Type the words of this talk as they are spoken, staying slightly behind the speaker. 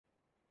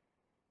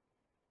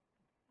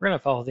We're going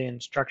to follow the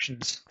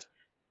instructions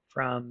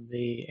from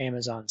the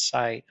Amazon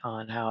site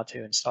on how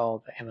to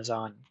install the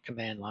Amazon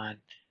command line.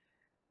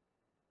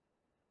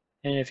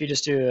 And if you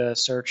just do a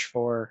search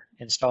for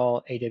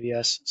install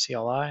AWS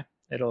CLI,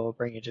 it'll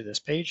bring you to this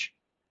page.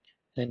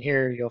 And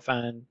here you'll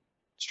find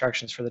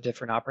instructions for the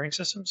different operating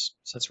systems.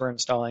 Since we're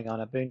installing on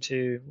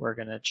Ubuntu, we're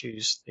going to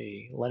choose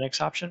the Linux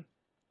option.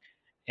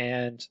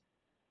 And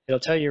it'll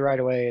tell you right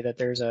away that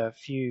there's a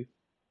few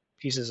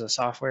pieces of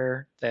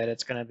software that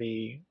it's going to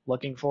be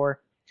looking for.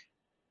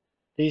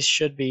 These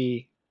should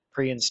be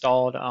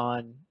pre-installed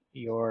on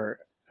your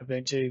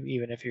Ubuntu,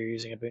 even if you're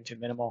using Ubuntu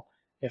Minimal.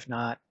 If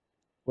not,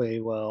 we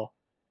will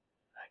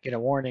get a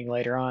warning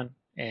later on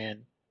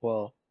and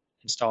we'll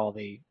install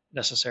the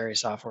necessary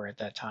software at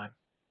that time.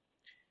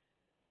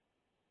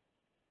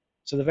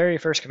 So the very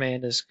first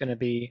command is going to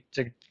be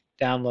to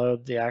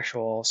download the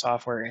actual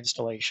software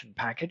installation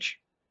package.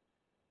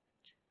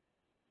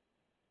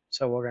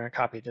 So we're going to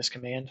copy this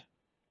command.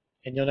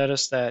 And you'll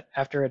notice that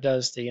after it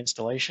does the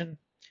installation,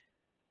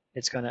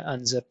 it's going to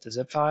unzip the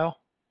zip file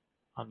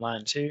on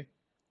line 2,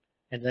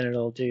 and then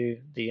it'll do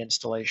the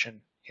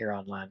installation here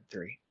on line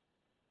 3.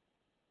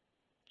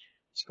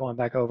 So going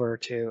back over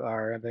to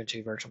our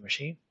Ubuntu virtual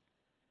machine,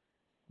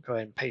 go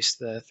ahead and paste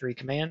the 3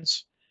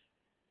 commands,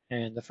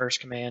 and the first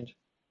command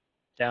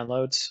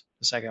downloads,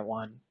 the second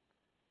one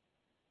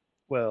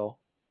will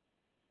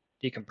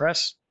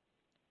decompress,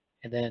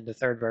 and then the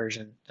third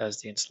version does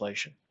the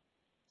installation.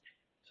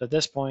 So at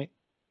this point,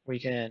 we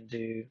can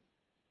do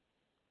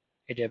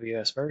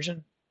AWS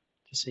version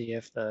to see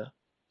if the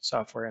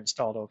software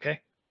installed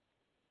okay,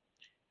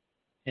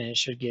 and it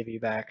should give you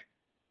back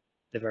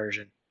the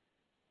version.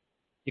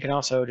 You can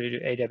also do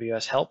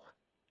AWS help,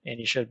 and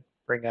you should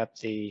bring up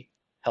the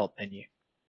help menu.